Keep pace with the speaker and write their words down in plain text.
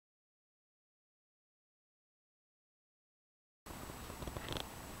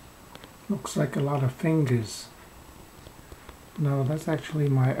Looks like a lot of fingers. No, that's actually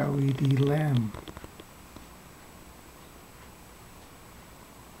my LED lamp.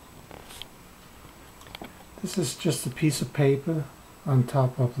 This is just a piece of paper on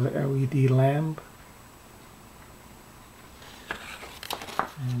top of the LED lamp.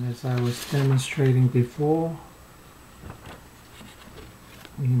 And as I was demonstrating before,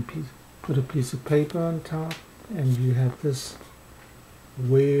 you can put a piece of paper on top and you have this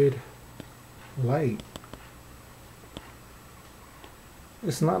weird light.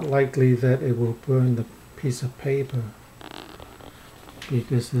 It's not likely that it will burn the piece of paper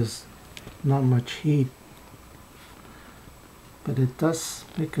because there's not much heat, but it does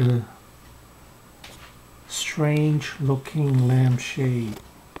make a strange looking lampshade.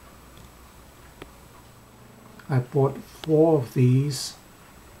 I bought 4 of these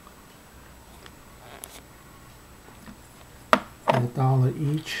for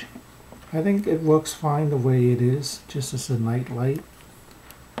 $1 each. I think it works fine the way it is, just as a night light.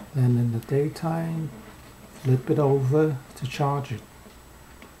 Then in the daytime, flip it over to charge it.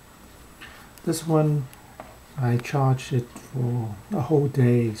 This one, I charged it for a whole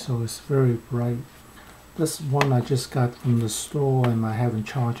day, so it's very bright. This one I just got from the store and I haven't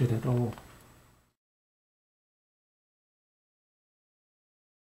charged it at all.